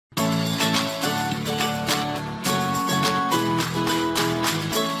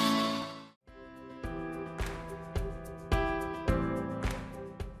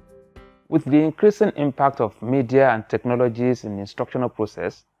With the increasing impact of media and technologies in the instructional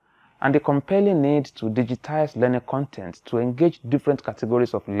process, and the compelling need to digitize learning content to engage different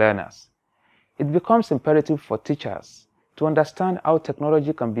categories of learners, it becomes imperative for teachers to understand how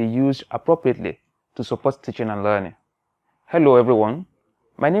technology can be used appropriately to support teaching and learning. Hello everyone,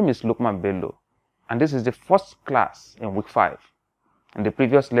 my name is Lukman Bello, and this is the first class in week 5. In the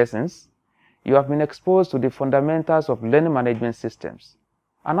previous lessons, you have been exposed to the fundamentals of learning management systems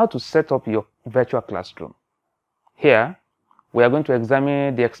and how to set up your virtual classroom. Here, we are going to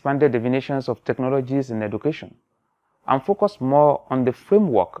examine the expanded definitions of technologies in education and focus more on the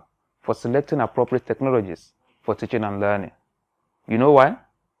framework for selecting appropriate technologies for teaching and learning. You know why?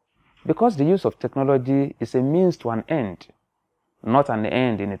 Because the use of technology is a means to an end, not an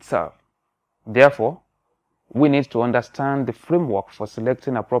end in itself. Therefore, we need to understand the framework for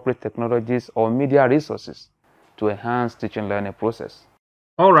selecting appropriate technologies or media resources to enhance teaching learning process.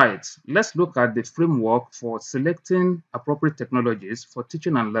 All right, let's look at the framework for selecting appropriate technologies for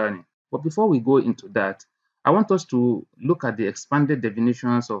teaching and learning. But before we go into that, I want us to look at the expanded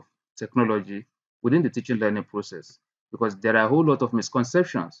definitions of technology within the teaching learning process, because there are a whole lot of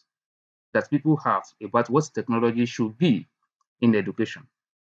misconceptions that people have about what technology should be in education.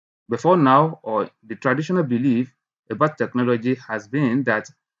 Before now, or the traditional belief about technology has been that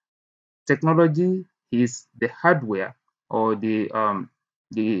technology is the hardware or the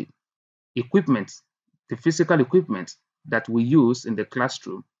equipment, the physical equipment that we use in the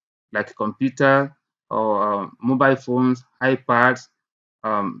classroom, like computer or mobile phones, iPads,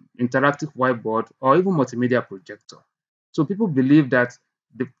 interactive whiteboard, or even multimedia projector. So people believe that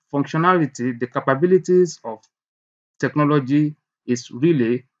the functionality, the capabilities of technology is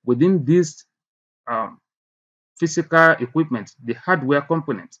really within this um, physical equipment, the hardware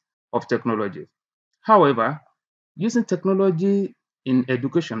component of technology. However, using technology in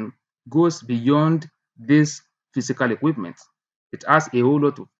education goes beyond this physical equipment. It has a whole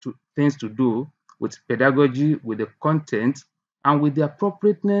lot of things to do with pedagogy, with the content, and with the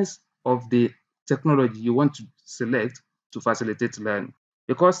appropriateness of the technology you want to select to facilitate learning.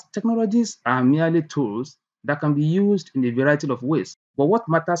 Because technologies are merely tools that can be used in a variety of ways. But what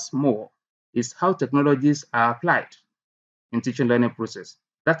matters more is how technologies are applied in teaching learning process.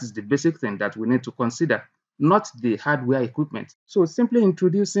 That is the basic thing that we need to consider, not the hardware equipment. So simply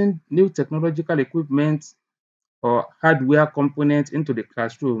introducing new technological equipment or hardware components into the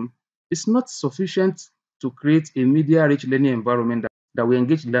classroom is not sufficient to create a media-rich learning environment that will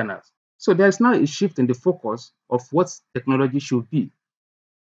engage learners. So there is now a shift in the focus of what technology should be.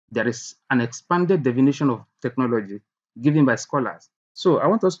 There is an expanded definition of technology given by scholars. So I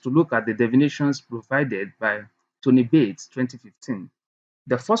want us to look at the definitions provided by Tony Bates, 2015.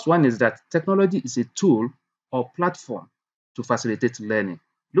 The first one is that technology is a tool or platform to facilitate learning.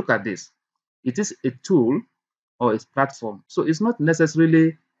 Look at this. It is a tool or a platform. So it's not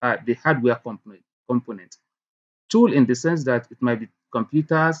necessarily the hardware component. Tool in the sense that it might be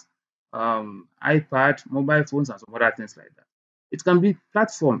computers, iPad, mobile phones, and some other things like that. It can be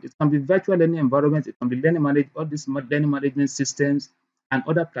platform, it can be virtual learning environment, it can be all these learning management systems and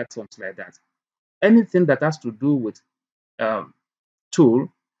other platforms like that. Anything that has to do with tool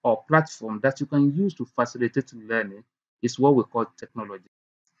or platform that you can use to facilitate learning is what we call technology.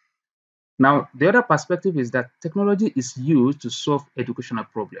 Now, the other perspective is that technology is used to solve educational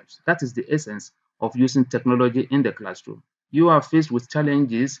problems. That is the essence of using technology in the classroom. You are faced with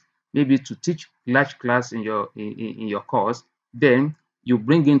challenges, maybe to teach large class in your course, then you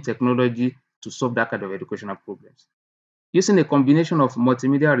bring in technology to solve that kind of educational problems. Using a combination of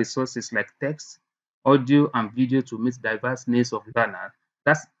multimedia resources like text, audio, and video to meet diverse needs of learners,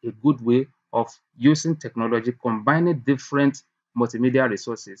 that's a good way of using technology, combining different multimedia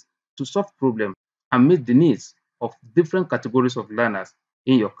resources to solve problems and meet the needs of different categories of learners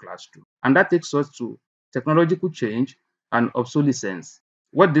in your classroom. And that takes us to technological change and obsolescence.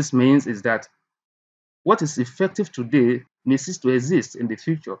 What this means is that what is effective today may cease to exist in the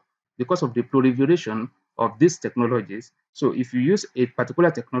future because of the proliferation of these technologies. So if you use a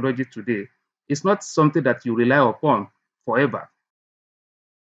particular technology today, it's not something that you rely upon forever.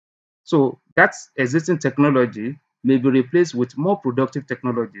 So that existing technology may be replaced with more productive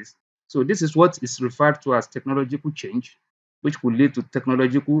technologies. So this is what is referred to as technological change, which could lead to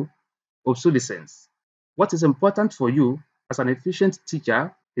technological obsolescence. What is important for you as an efficient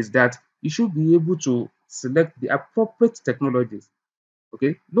teacher is that you should be able to select the appropriate technologies.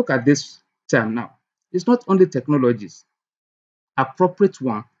 Okay, look at this term now. It's not only technologies, appropriate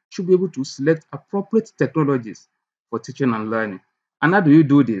one should be able to select appropriate technologies for teaching and learning. And how do you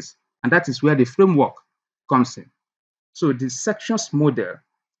do this? And that is where the framework comes in. So the sections model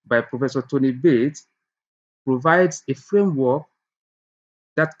by Professor Tony Bates provides a framework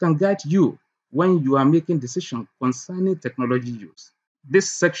that can guide you when you are making decisions concerning technology use.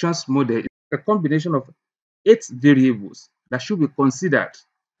 This sections model is a combination of 8 variables that should be considered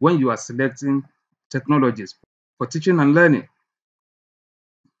when you are selecting technologies for teaching and learning.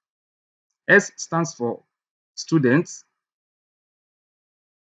 S stands for students,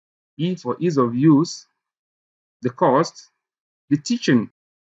 E for ease of use, the cost, the teaching,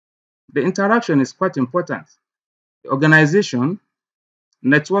 the interaction is quite important, the organization,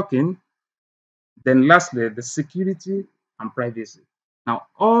 networking, then lastly, the security and privacy. Now,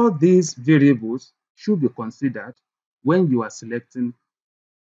 all these variables should be considered when you are selecting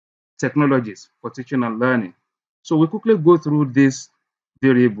technologies for teaching and learning. So we quickly go through these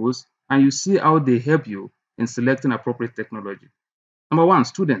variables and you see how they help you in selecting appropriate technology. Number one,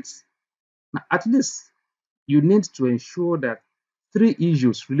 students. Now, at least you need to ensure that 3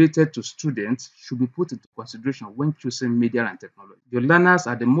 issues related to students should be put into consideration when choosing media and technology. Your learners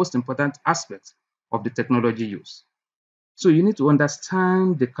are the most important aspect of the technology use. So you need to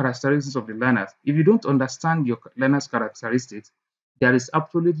understand the characteristics of the learners. If you don't understand your learners' characteristics, there is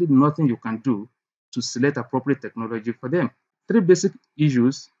absolutely nothing you can do to select appropriate technology for them. 3 basic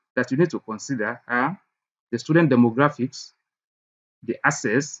issues that you need to consider are the student demographics, the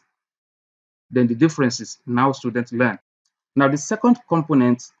access, then the differences in how students learn. Now, the second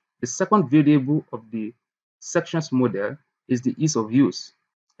component, the second variable of the sections model is the ease of use.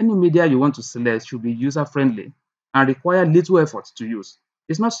 Any media you want to select should be user-friendly and require little effort to use.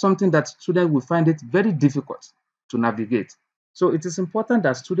 It's not something that students will find it very difficult to navigate. So it is important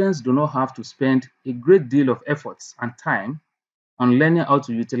that students do not have to spend a great deal of efforts and time on learning how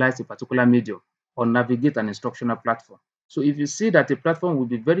to utilize a particular medium or navigate an instructional platform. So if you see that a platform will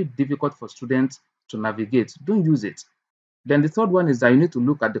be very difficult for students to navigate, don't use it. Then the third one is that you need to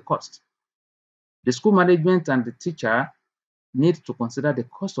look at the cost. The school management and the teacher need to consider the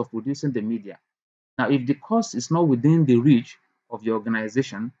cost of producing the media. Now, if the cost is not within the reach of your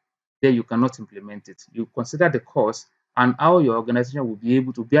organization, then you cannot implement it. You consider the cost and how your organization will be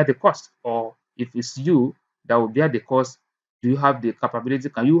able to bear the cost. Or if it's you that will bear the cost, do you have the capability?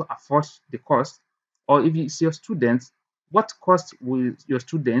 Can you afford the cost? Or if it's your students, what cost will your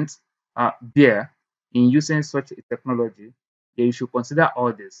students bear in using such a technology? Then you should consider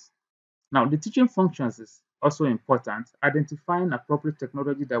all this. Now, the teaching functions is also important. Identifying appropriate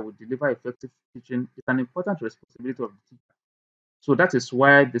technology that will deliver effective teaching is an important responsibility of the teacher. So that is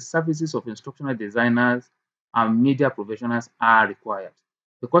why the services of instructional designers and media professionals are required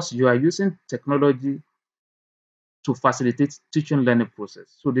because you are using technology to facilitate teaching learning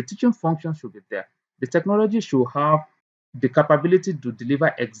process. So the teaching function should be there. The technology should have the capability to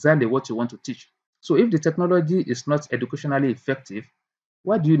deliver exactly what you want to teach. So if the technology is not educationally effective,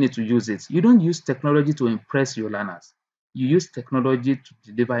 why do you need to use it? You don't use technology to impress your learners. You use technology to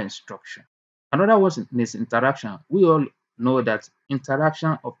deliver instruction. Another one is interaction. We all know that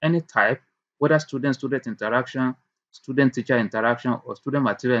interaction of any type, whether student-student interaction, student-teacher interaction, or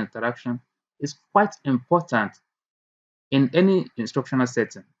student-material interaction, is quite important in any instructional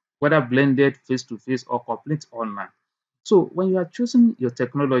setting, whether blended, face-to-face, or complete online. So when you are choosing your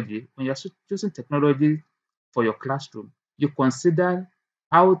technology, when you are choosing technology for your classroom, you consider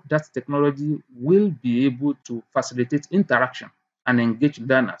how that technology will be able to facilitate interaction and engage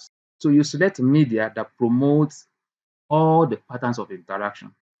learners. So you select media that promotes all the patterns of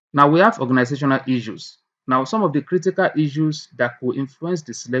interaction. Now we have organizational issues. Now some of the critical issues that could influence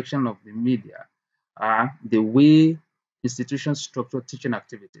the selection of the media are the way institutions structure teaching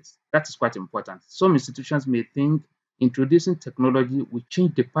activities. That is quite important. Some institutions may think introducing technology will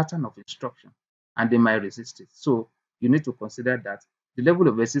change the pattern of instruction and they might resist it. So you need to consider that the level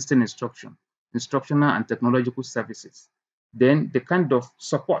of existing instruction, instructional and technological services, then the kind of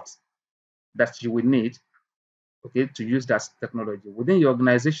support that you will need, okay, to use that technology within your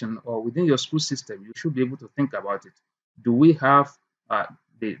organization or within your school system. You should be able to think about it. Do we have uh,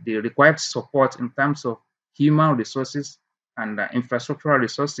 the required support in terms of human resources and infrastructural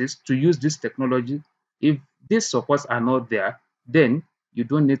resources to use this technology? If these supports are not there, then you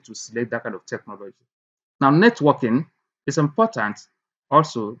don't need to select that kind of technology. Now, networking is important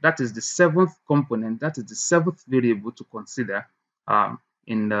also. That is the seventh component, that is the seventh variable to consider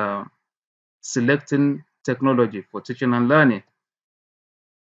in selecting technology for teaching and learning.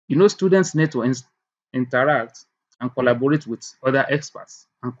 You know, students need to interact and collaborate with other experts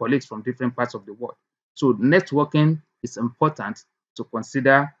and colleagues from different parts of the world. So networking is important to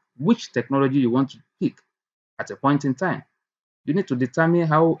consider which technology you want to pick at a point in time. You need to determine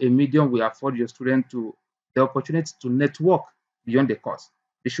how a medium will afford your student to the opportunity to network beyond the course.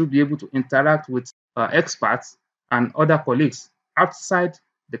 They should be able to interact with experts and other colleagues outside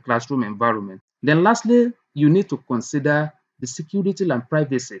the classroom environment. Then lastly, you need to consider the security and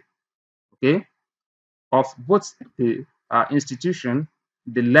privacy, okay, of both the institution,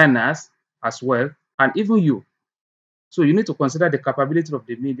 the learners as well, and even you. So you need to consider the capability of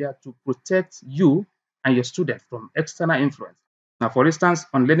the media to protect you and your student from external influence. Now, for instance,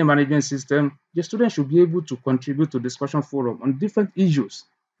 on learning management system, your student should be able to contribute to discussion forum on different issues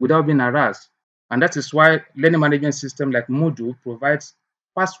without being harassed. And that is why learning management system like Moodle provides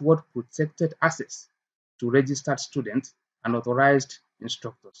password protected access to registered students and authorized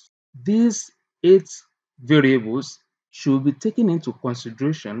instructors. These 8 variables should be taken into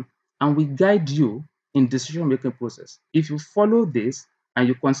consideration and will guide you in decision-making process. If you follow this and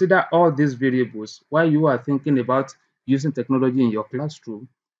you consider all these variables while you are thinking about using technology in your classroom,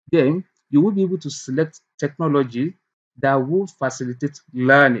 then you will be able to select technology that will facilitate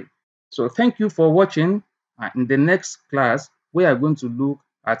learning. So thank you for watching. In the next class, we are going to look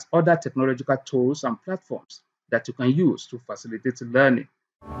at other technological tools and platforms that you can use to facilitate learning.